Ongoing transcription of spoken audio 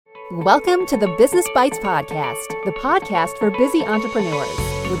Welcome to the Business Bites Podcast, the podcast for busy entrepreneurs.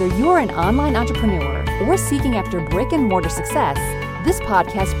 Whether you're an online entrepreneur or seeking after brick and mortar success, this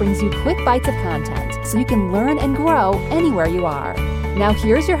podcast brings you quick bites of content so you can learn and grow anywhere you are. Now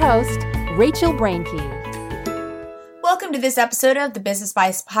here's your host, Rachel Brainke. Welcome to this episode of the Business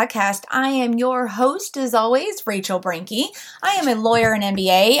Bites Podcast. I am your host, as always, Rachel Brainke. I am a lawyer and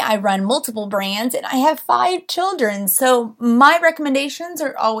MBA. I run multiple brands, and I have 5 children. So my recommendations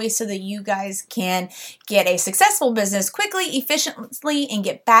are always so that you guys can get a successful business quickly, efficiently, and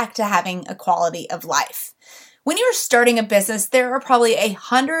get back to having a quality of life. When you're starting a business, there are probably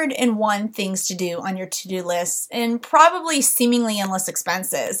 101 things to do on your to-do list and probably seemingly endless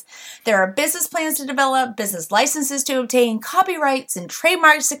expenses. There are business plans to develop, business licenses to obtain, copyrights and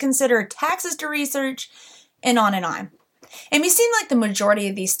trademarks to consider, taxes to research, and on and on. It may seem like the majority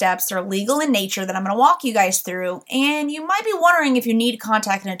of these steps are legal in nature that I'm going to walk you guys through, and you might be wondering if you need to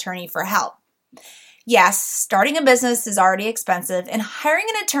contact an attorney for help. Yes, starting a business is already expensive, and hiring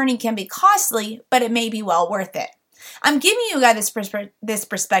an attorney can be costly, but it may be well worth it. I'm giving you guys this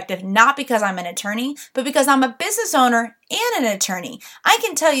perspective not because I'm an attorney, but because I'm a business owner and an attorney. I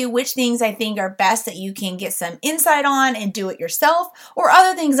can tell you which things I think are best that you can get some insight on and do it yourself, or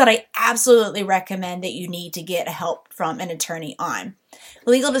other things that I absolutely recommend that you need to get help from an attorney on.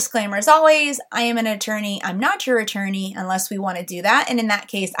 Legal disclaimer as always, I am an attorney. I'm not your attorney unless we want to do that. And in that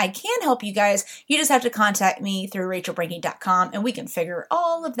case, I can help you guys. You just have to contact me through rachelbrainke.com and we can figure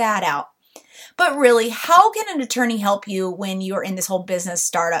all of that out. But really, how can an attorney help you when you're in this whole business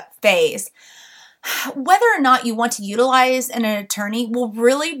startup phase? Whether or not you want to utilize an attorney will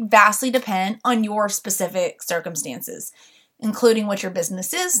really vastly depend on your specific circumstances, including what your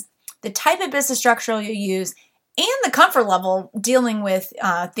business is, the type of business structure you'll use, and the comfort level dealing with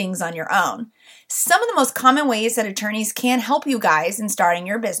things on your own. Some of the most common ways that attorneys can help you guys in starting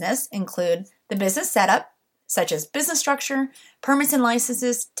your business include the business setup, such as business structure, permits and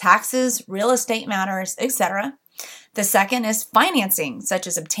licenses, taxes, real estate matters, etc. The second is financing, such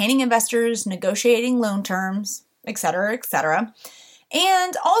as obtaining investors, negotiating loan terms, etc., etc.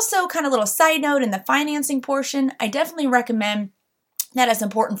 And also, kind of little side note in the financing portion, I definitely recommend that it's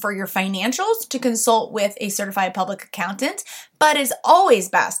important for your financials to consult with a certified public accountant, but it's always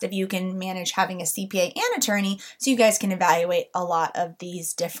best if you can manage having a CPA and attorney so you guys can evaluate a lot of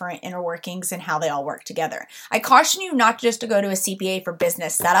these different inner workings and how they all work together. I caution you not just to go to a CPA for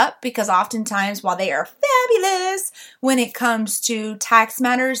business setup because oftentimes while they are fabulous when it comes to tax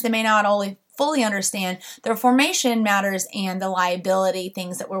matters, they may not always fully understand the formation matters and the liability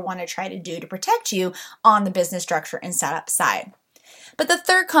things that we want to try to do to protect you on the business structure and setup side. But the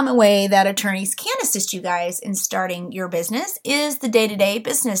third common way that attorneys can assist you guys in starting your business is the day-to-day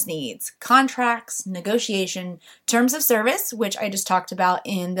business needs, contracts, negotiation, terms of service, which I just talked about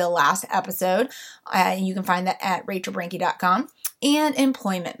in the last episode. You can find that at rachelbrainke.com, and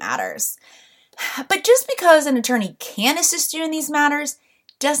employment matters. But just because an attorney can assist you in these matters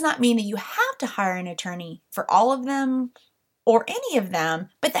does not mean that you have to hire an attorney for all of them or any of them,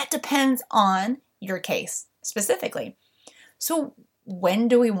 but that depends on your case specifically. So when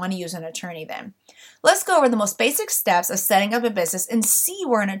do we want to use an attorney then? Let's go over the most basic steps of setting up a business and see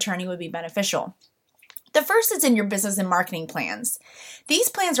where an attorney would be beneficial. The first is in your business and marketing plans. These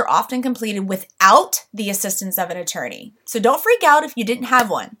plans are often completed without the assistance of an attorney. So don't freak out if you didn't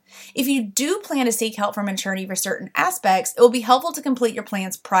have one. If you do plan to seek help from an attorney for certain aspects, it will be helpful to complete your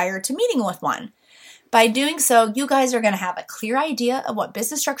plans prior to meeting with one. By doing so, you guys are going to have a clear idea of what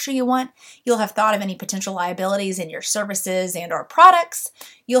business structure you want. You'll have thought of any potential liabilities in your services and or products.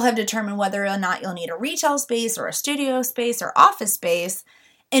 You'll have determined whether or not you'll need a retail space or a studio space or office space.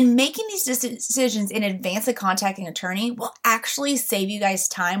 And making these decisions in advance of contacting an attorney will actually save you guys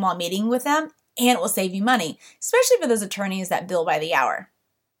time while meeting with them, and it will save you money, especially for those attorneys that bill by the hour.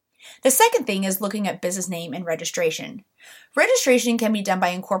 The second thing is looking at business name and registration. Registration can be done by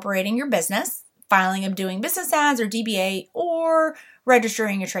incorporating your business, filing of doing business as or DBA, or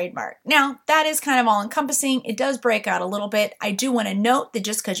registering a trademark. Now, that is kind of all-encompassing. It does break out a little bit. I do want to note that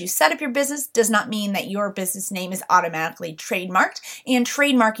just because you set up your business does not mean that your business name is automatically trademarked, and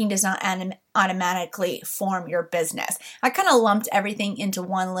trademarking does not automatically form your business. I kind of lumped everything into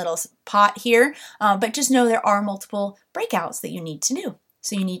one little pot here, but just know there are multiple breakouts that you need to do.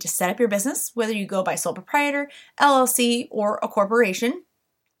 So you need to set up your business, whether you go by sole proprietor, LLC, or a corporation.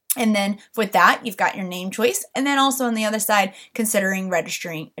 And then with that, you've got your name choice. And then also on the other side, considering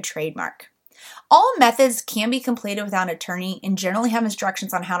registering a trademark. All methods can be completed without an attorney and generally have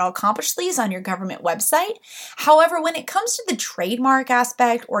instructions on how to accomplish these on your government website. However, when it comes to the trademark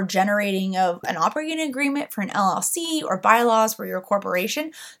aspect or generating of an operating agreement for an LLC or bylaws for your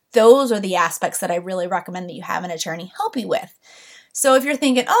corporation, those are the aspects that I really recommend that you have an attorney help you with. So if you're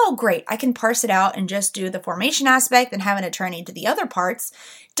thinking, oh, great, I can parse it out and just do the formation aspect and have an attorney do the other parts,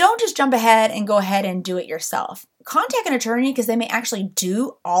 don't just jump ahead and go ahead and do it yourself. Contact an attorney because they may actually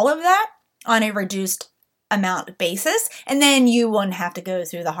do all of that on a reduced amount basis, and then you won't have to go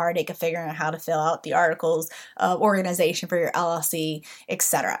through the heartache of figuring out how to fill out the articles of organization for your LLC,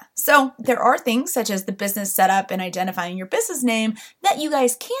 etc. So there are things such as the business setup and identifying your business name that you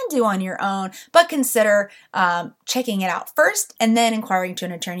guys can do on your own, but consider checking it out first and then inquiring to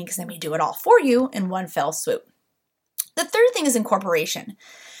an attorney because they may do it all for you in one fell swoop. The third thing is incorporation.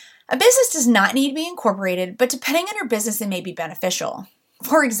 A business does not need to be incorporated, but depending on your business, it may be beneficial.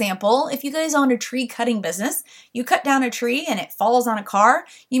 For example, if you guys own a tree cutting business, you cut down a tree and it falls on a car,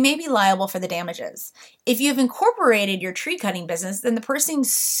 you may be liable for the damages. If you've incorporated your tree cutting business, then the person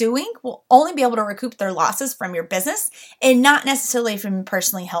suing will only be able to recoup their losses from your business and not necessarily from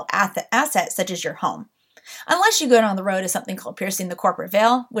personally held assets such as your home. Unless you go down the road to something called piercing the corporate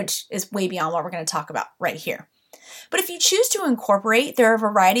veil, which is way beyond what we're going to talk about right here. But if you choose to incorporate, there are a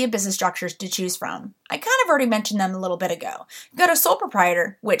variety of business structures to choose from. I kind of already mentioned them a little bit ago. You've got a sole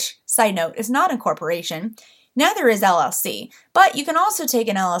proprietor, which, side note, is not incorporation. Neither is LLC, but you can also take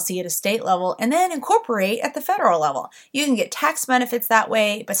an LLC at a state level and then incorporate at the federal level. You can get tax benefits that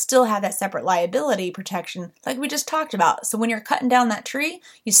way, but still have that separate liability protection like we just talked about. So when you're cutting down that tree,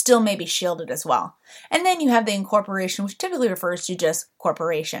 you still may be shielded as well. And then you have the incorporation, which typically refers to just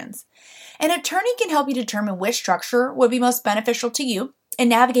corporations. An attorney can help you determine which structure would be most beneficial to you and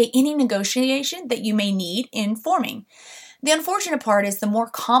navigate any negotiation that you may need in forming. The unfortunate part is the more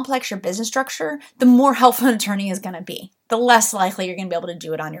complex your business structure, the more helpful an attorney is going to be. The less likely you're going to be able to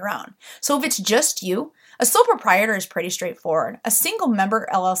do it on your own. So if it's just you, a sole proprietor is pretty straightforward. A single member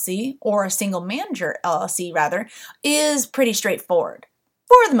LLC, or a single manager LLC rather, is pretty straightforward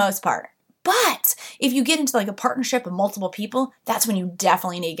for the most part. But if you get into like a partnership of multiple people, that's when you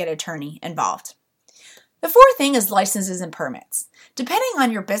definitely need to get an attorney involved. The fourth thing is licenses and permits. Depending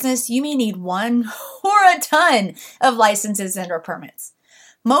on your business, you may need one or a ton of licenses and or permits.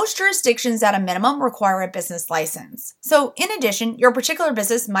 Most jurisdictions at a minimum require a business license. So in addition, your particular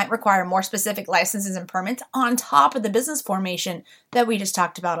business might require more specific licenses and permits on top of the business formation that we just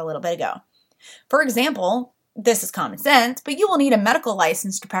talked about a little bit ago. For example, this is common sense, but you will need a medical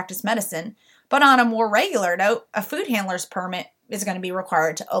license to practice medicine. But on a more regular note, a food handler's permit is going to be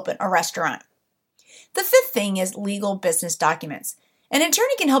required to open a restaurant. The fifth thing is legal business documents. An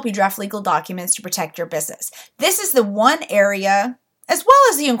attorney can help you draft legal documents to protect your business. This is the one area, as well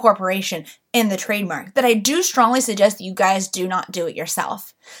as the incorporation and the trademark, that I do strongly suggest that you guys do not do it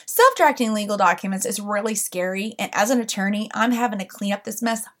yourself. Self-drafting legal documents is really scary, and as an attorney, I'm having to clean up this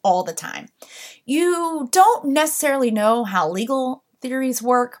mess all the time. You don't necessarily know how legal theories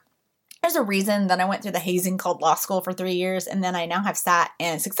work. There's a reason that I went through the hazing called law school for 3 years, and then I now have sat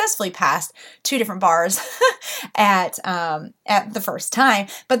and successfully passed 2 different bars at the first time.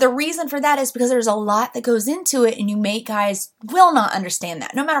 But the reason for that is because there's a lot that goes into it, and you guys will not understand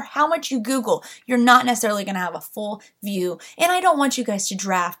that. No matter how much you Google, you're not necessarily going to have a full view. And I don't want you guys to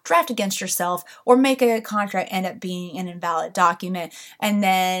draft against yourself or make a contract end up being an invalid document, and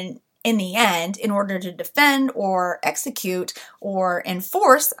then in the end, in order to defend or execute or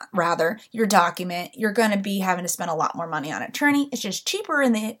enforce, rather, your document, you're going to be having to spend a lot more money on an attorney. It's just cheaper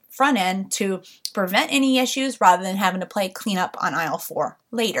in the front end to prevent any issues rather than having to play cleanup on aisle 4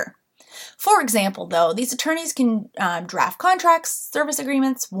 later. For example, though, these attorneys can draft contracts, service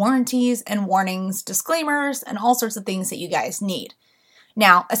agreements, warranties, and warnings, disclaimers, and all sorts of things that you guys need.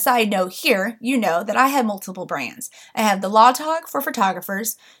 Now, a side note here, you know that I have multiple brands. I have the Law Talk for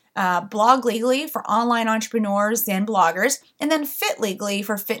photographers, Blog Legally for online entrepreneurs and bloggers, and then Fit Legally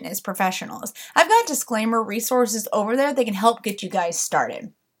for fitness professionals. I've got disclaimer resources over there that can help get you guys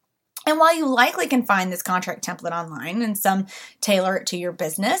started. And while you likely can find this contract template online and some tailor it to your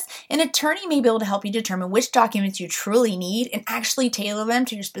business, an attorney may be able to help you determine which documents you truly need and actually tailor them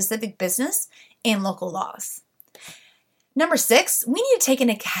to your specific business and local laws. Number 6, we need to take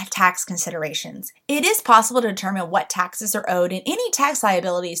into tax considerations. It is possible to determine what taxes are owed and any tax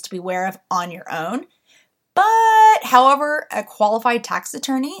liabilities to be aware of on your own. But, however, a qualified tax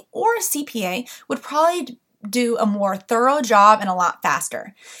attorney or a CPA would probably do a more thorough job and a lot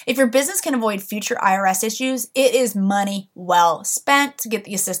faster. If your business can avoid future IRS issues, it is money well spent to get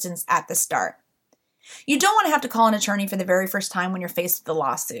the assistance at the start. You don't want to have to call an attorney for the very first time when you're faced with a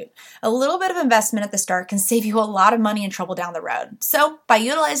lawsuit. A little bit of investment at the start can save you a lot of money and trouble down the road. So, by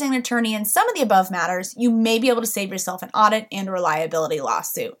utilizing an attorney in some of the above matters, you may be able to save yourself an audit and a liability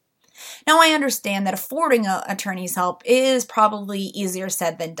lawsuit. Now, I understand that affording an attorney's help is probably easier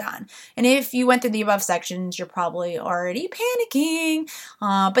said than done. And if you went through the above sections, you're probably already panicking,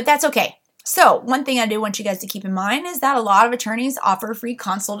 but that's okay. So one thing I do want you guys to keep in mind is that a lot of attorneys offer a free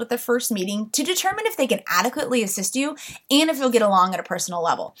consult at the first meeting to determine if they can adequately assist you and if you'll get along at a personal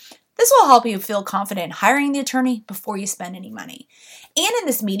level. This will help you feel confident hiring the attorney before you spend any money. And in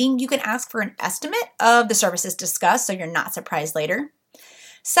this meeting, you can ask for an estimate of the services discussed so you're not surprised later.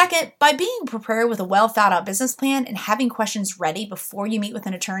 Second, by being prepared with a well thought out business plan and having questions ready before you meet with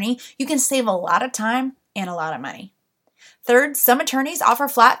an attorney, you can save a lot of time and a lot of money. Third, some attorneys offer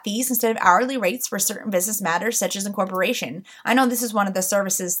flat fees instead of hourly rates for certain business matters such as incorporation. I know this is one of the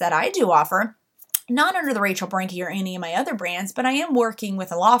services that I do offer, not under the Rachel Brinke or any of my other brands, but I am working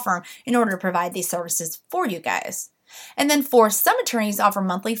with a law firm in order to provide these services for you guys. And then fourth, some attorneys offer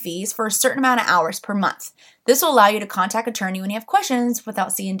monthly fees for a certain amount of hours per month. This will allow you to contact an attorney when you have questions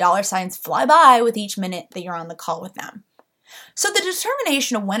without seeing dollar signs fly by with each minute that you're on the call with them. So the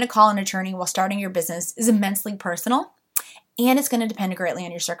determination of when to call an attorney while starting your business is immensely personal, and it's going to depend greatly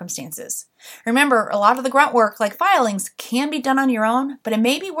on your circumstances. Remember, a lot of the grunt work, like filings, can be done on your own, but it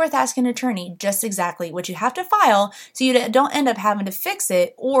may be worth asking an attorney just exactly what you have to file so you don't end up having to fix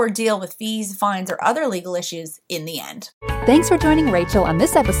it or deal with fees, fines, or other legal issues in the end. Thanks for joining Rachel on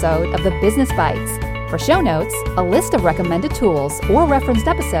this episode of The Business Bites. For show notes, a list of recommended tools, or referenced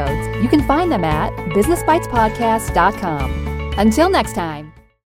episodes, you can find them at businessbitespodcast.com. Until next time.